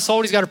good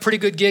household. He's got a pretty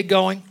good gig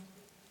going.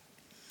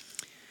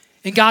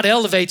 And God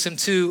elevates him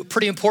to a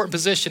pretty important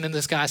position in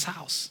this guy's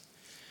house.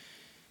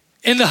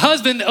 And the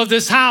husband of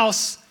this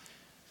house,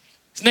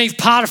 his name's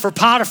Potiphar.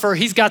 Potiphar,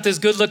 he's got this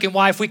good looking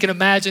wife. We can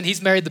imagine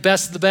he's married the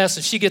best of the best,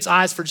 and she gets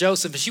eyes for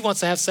Joseph, and she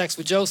wants to have sex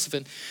with Joseph.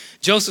 And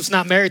Joseph's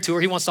not married to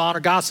her. He wants to honor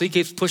God, so he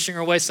keeps pushing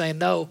her away, saying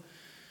no.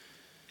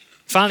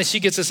 Finally, she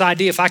gets this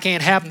idea, if I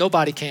can't have him,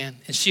 nobody can.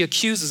 And she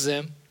accuses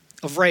him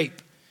of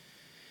rape.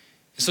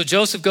 So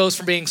Joseph goes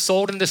from being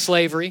sold into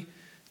slavery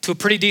to a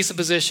pretty decent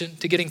position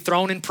to getting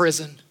thrown in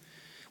prison.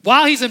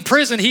 While he's in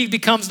prison, he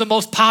becomes the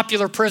most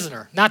popular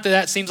prisoner. Not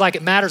that seems like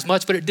it matters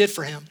much, but it did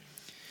for him.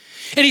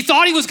 And he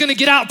thought he was going to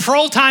get out.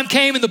 Parole time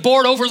came and the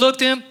board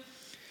overlooked him.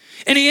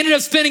 And he ended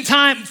up spending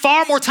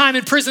far more time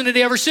in prison than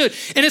he ever should.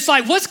 And it's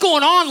like, what's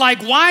going on?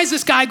 Like, why is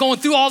this guy going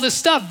through all this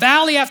stuff?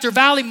 Valley after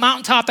valley,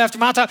 mountaintop after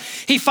mountaintop.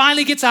 He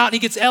finally gets out and he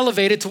gets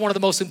elevated to one of the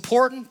most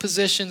important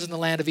positions in the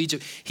land of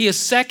Egypt. He is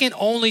second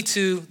only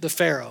to the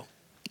Pharaoh,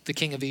 the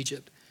king of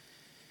Egypt.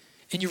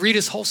 And you read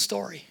his whole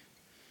story.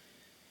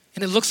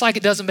 And it looks like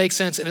it doesn't make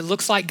sense. And it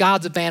looks like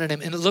God's abandoned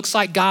him. And it looks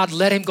like God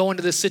let him go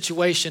into this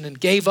situation and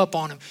gave up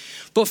on him.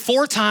 But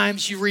 4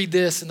 times you read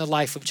this in the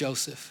life of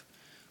Joseph.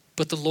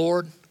 But the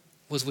Lord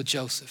was with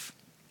Joseph.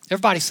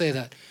 Everybody say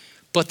that.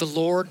 But the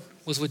Lord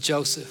was with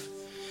Joseph.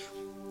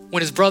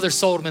 When his brothers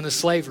sold him into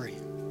slavery.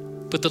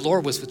 But the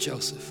Lord was with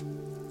Joseph.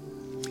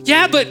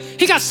 Yeah, but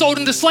he got sold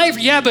into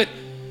slavery. Yeah, but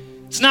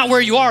it's not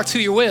where you are, it's who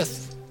you're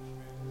with.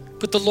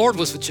 But the Lord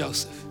was with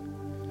Joseph.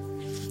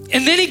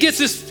 And then he gets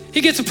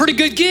a pretty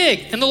good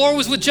gig, and the Lord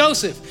was with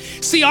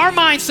Joseph. See, our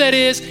mindset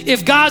is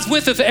if God's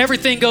with us,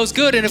 everything goes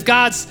good, and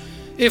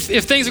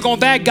if things are going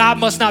bad, God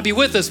must not be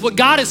with us. What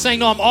God is saying,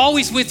 no, I'm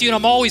always with you and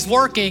I'm always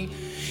working.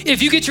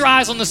 If you get your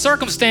eyes on the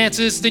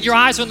circumstances, then your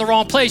eyes are in the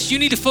wrong place. You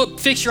need to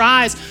fix your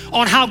eyes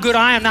on how good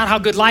I am, not how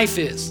good life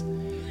is.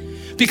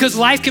 Because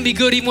life can be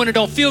good even when it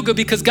don't feel good,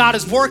 because God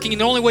is working,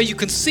 and the only way you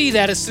can see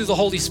that is through the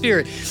Holy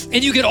Spirit.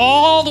 And you get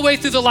all the way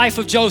through the life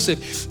of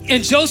Joseph.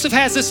 And Joseph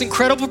has this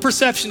incredible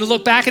perception to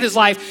look back at his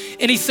life,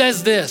 and he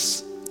says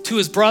this to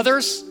his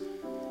brothers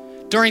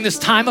during this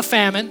time of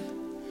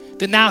famine,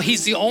 that now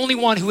he's the only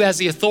one who has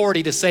the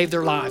authority to save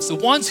their lives. The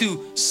ones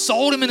who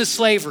sold him into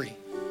slavery.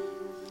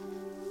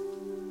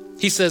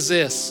 He says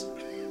this: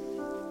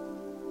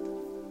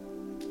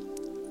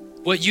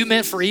 what you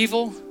meant for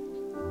evil,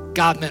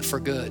 God meant for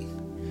good.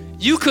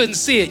 You couldn't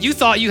see it. You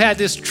thought you had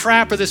this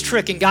trap or this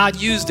trick, and God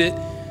used it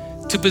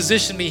to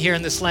position me here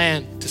in this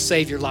land to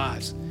save your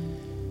lives.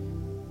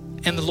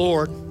 And the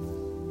Lord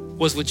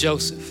was with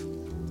Joseph.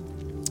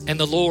 And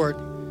the Lord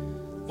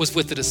was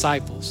with the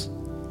disciples.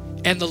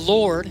 And the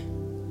Lord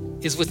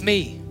is with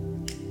me.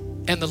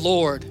 And the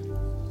Lord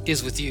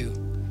is with you.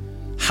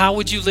 How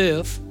would you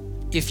live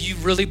if you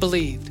really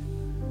believed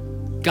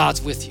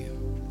God's with you?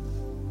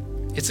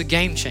 It's a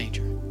game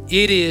changer.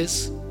 It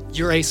is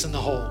your ace in the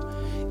hole.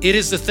 It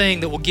is the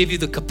thing that will give you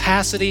the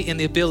capacity and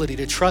the ability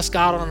to trust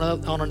God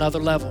on another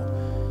level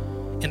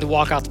and to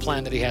walk out the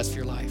plan that he has for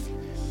your life.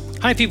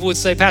 How many people would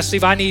say, Pastor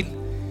Steve, I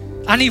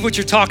need what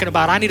you're talking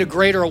about. I need a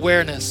greater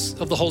awareness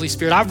of the Holy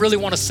Spirit. I really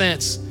want to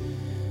sense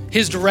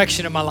his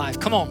direction in my life.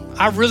 Come on,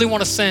 I really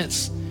want to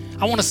sense.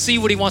 I want to see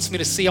what he wants me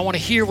to see. I want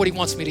to hear what he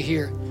wants me to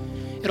hear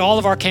at all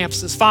of our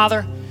campuses.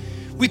 Father,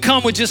 we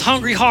come with just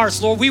hungry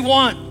hearts, Lord. We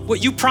want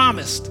what you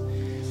promised,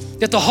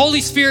 that the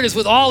Holy Spirit is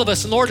with all of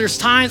us. And Lord, there's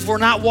times we're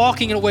not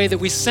walking in a way that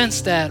we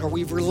sense that or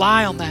we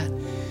rely on that.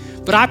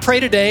 But I pray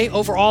today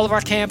over all of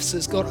our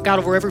campuses, God,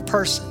 over every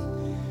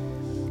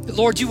person, that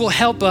Lord, you will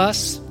help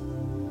us,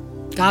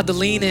 God, to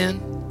lean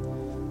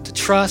in, to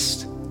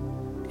trust,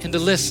 and to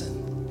listen.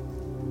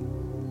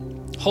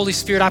 Holy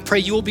Spirit, I pray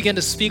you will begin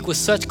to speak with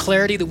such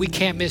clarity that we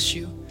can't miss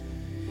you.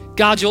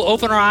 God, you'll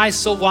open our eyes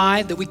so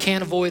wide that we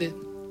can't avoid it.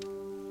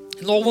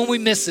 And Lord, when we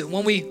miss it,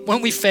 when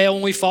we fail,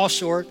 when we fall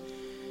short,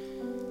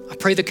 I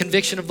pray the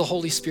conviction of the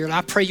Holy Spirit.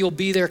 I pray you'll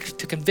be there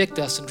to convict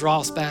us and draw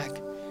us back.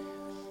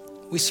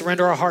 We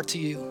surrender our heart to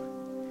you.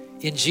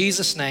 In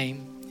Jesus'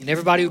 name. And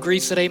everybody who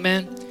agrees said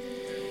amen.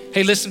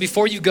 Hey, listen,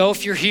 before you go,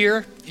 if you're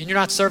here and you're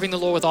not serving the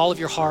Lord with all of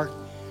your heart,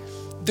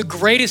 the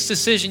greatest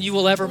decision you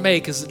will ever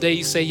make is the day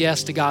you say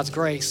yes to God's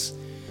grace.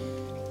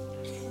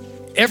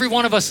 Every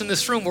one of us in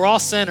this room, we're all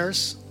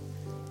sinners.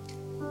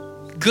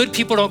 Good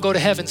people don't go to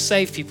heaven,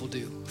 saved people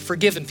do.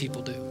 Forgiven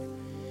people do.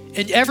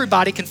 And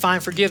everybody can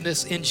find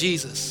forgiveness in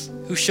Jesus,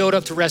 who showed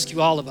up to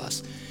rescue all of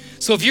us.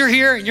 So if you're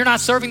here and you're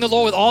not serving the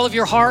Lord with all of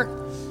your heart,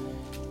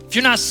 if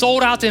you're not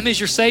sold out to him as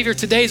your Savior,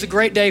 today is a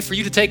great day for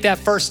you to take that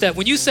first step.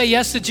 When you say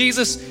yes to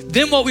Jesus,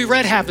 then what we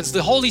read happens.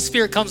 The Holy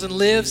Spirit comes and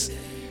lives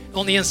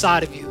on the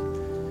inside of you.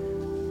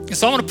 And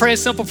so I want to pray a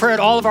simple prayer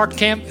at all of our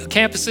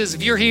campuses.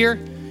 If you're here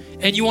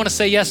and you want to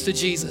say yes to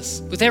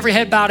Jesus, with every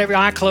head bowed, every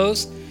eye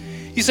closed,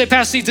 you say,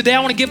 Pastor Steve, today I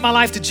want to give my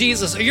life to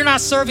Jesus. Or you're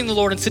not serving the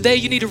Lord, and today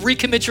you need to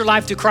recommit your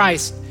life to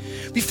Christ.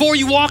 Before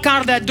you walk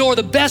out of that door,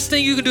 the best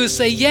thing you can do is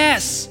say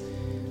yes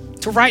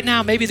to right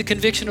now, maybe the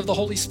conviction of the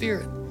Holy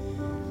Spirit.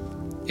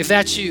 If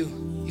that's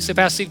you, you say,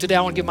 Pastor Steve, today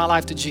I want to give my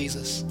life to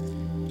Jesus.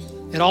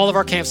 At all of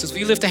our campuses, will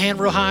you lift a hand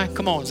real high?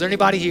 Come on, is there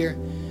anybody here?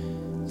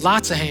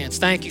 Lots of hands.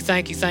 Thank you,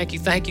 thank you, thank you,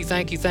 thank you,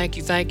 thank you, thank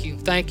you, thank you,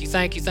 thank you,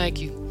 thank you,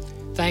 thank you,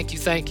 thank you,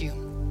 thank you.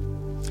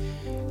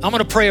 I'm going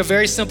to pray a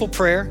very simple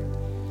prayer.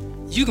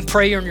 You can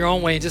pray in your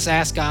own way and just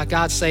ask God,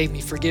 God, save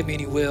me, forgive me,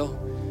 and he will.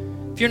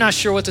 If you're not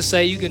sure what to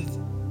say, you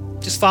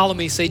can just follow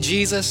me. Say,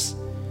 Jesus,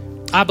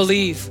 I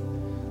believe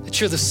that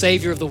you're the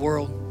Savior of the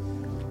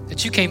world,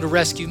 that you came to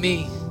rescue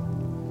me,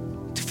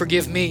 to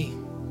forgive me,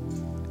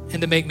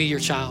 and to make me your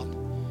child.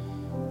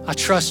 I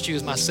trust you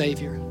as my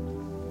Savior,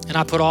 and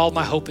I put all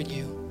my hope in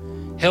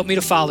you. Help me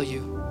to follow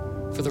you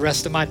for the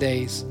rest of my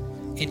days.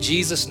 In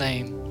Jesus'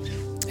 name,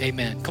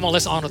 amen. Come on,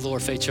 let's honor the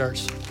Lord, Faith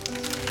Church.